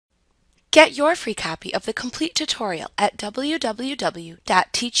Get your free copy of the complete tutorial at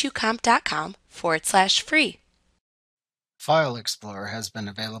www.teachucomp.com/free. File Explorer has been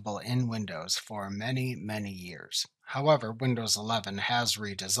available in Windows for many, many years. However, Windows 11 has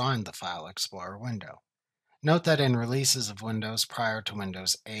redesigned the File Explorer window. Note that in releases of Windows prior to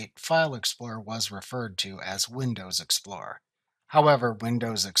Windows 8, File Explorer was referred to as Windows Explorer. However,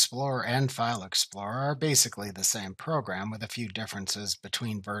 Windows Explorer and File Explorer are basically the same program with a few differences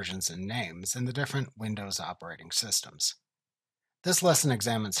between versions and names in the different Windows operating systems. This lesson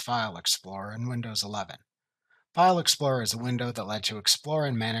examines File Explorer in Windows 11. File Explorer is a window that lets you explore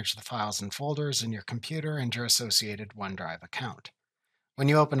and manage the files and folders in your computer and your associated OneDrive account. When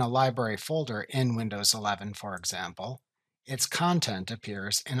you open a library folder in Windows 11, for example, its content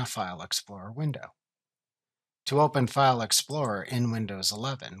appears in a File Explorer window. To open File Explorer in Windows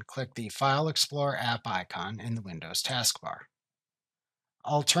 11, click the File Explorer app icon in the Windows taskbar.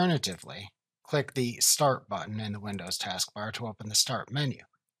 Alternatively, click the Start button in the Windows taskbar to open the Start menu.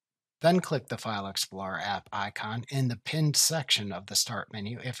 Then click the File Explorer app icon in the pinned section of the Start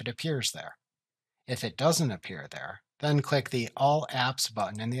menu if it appears there. If it doesn't appear there, then click the All Apps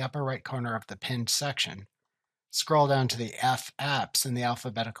button in the upper right corner of the pinned section. Scroll down to the F apps in the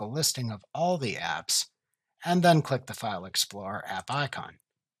alphabetical listing of all the apps, and then click the File Explorer app icon.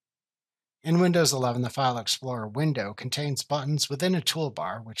 In Windows 11, the File Explorer window contains buttons within a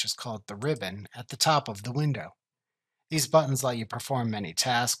toolbar, which is called the ribbon, at the top of the window. These buttons let you perform many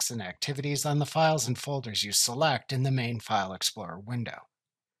tasks and activities on the files and folders you select in the main File Explorer window.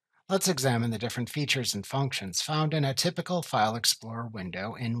 Let's examine the different features and functions found in a typical File Explorer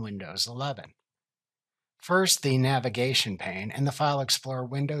window in Windows 11. First, the navigation pane in the File Explorer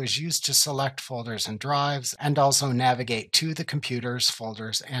window is used to select folders and drives and also navigate to the computers,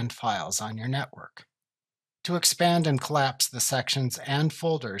 folders, and files on your network. To expand and collapse the sections and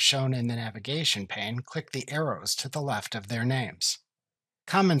folders shown in the navigation pane, click the arrows to the left of their names.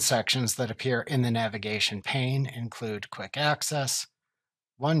 Common sections that appear in the navigation pane include Quick Access,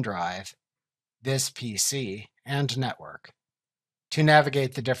 OneDrive, This PC, and Network. To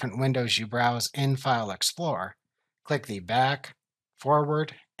navigate the different windows you browse in File Explorer, click the Back,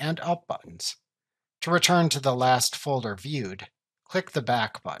 Forward, and Up buttons. To return to the last folder viewed, click the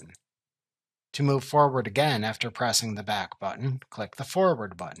Back button. To move forward again after pressing the Back button, click the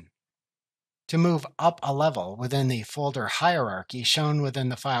Forward button. To move up a level within the folder hierarchy shown within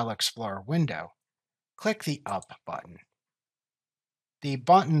the File Explorer window, click the Up button. The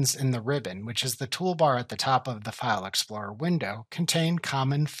buttons in the ribbon, which is the toolbar at the top of the File Explorer window, contain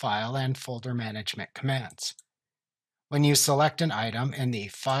common file and folder management commands. When you select an item in the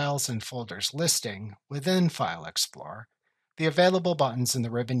Files and Folders listing within File Explorer, the available buttons in the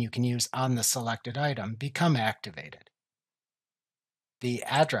ribbon you can use on the selected item become activated. The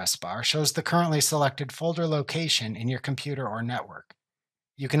address bar shows the currently selected folder location in your computer or network.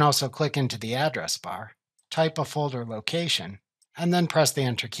 You can also click into the address bar, type a folder location, and then press the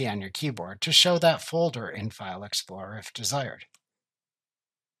Enter key on your keyboard to show that folder in File Explorer if desired.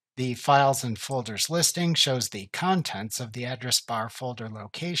 The Files and Folders listing shows the contents of the address bar folder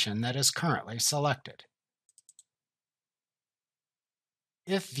location that is currently selected.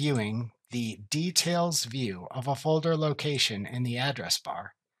 If viewing the Details view of a folder location in the address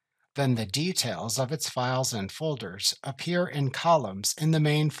bar, then the details of its files and folders appear in columns in the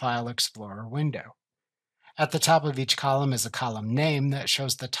main File Explorer window. At the top of each column is a column name that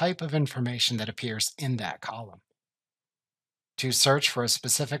shows the type of information that appears in that column. To search for a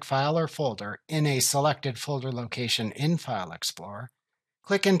specific file or folder in a selected folder location in File Explorer,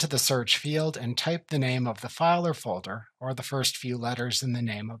 click into the search field and type the name of the file or folder, or the first few letters in the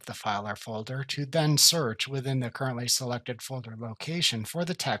name of the file or folder, to then search within the currently selected folder location for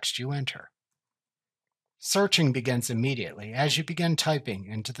the text you enter. Searching begins immediately as you begin typing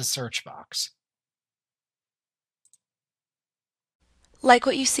into the search box. Like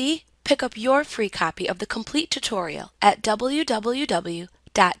what you see? Pick up your free copy of the complete tutorial at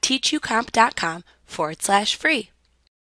www.teachucomp.com/free.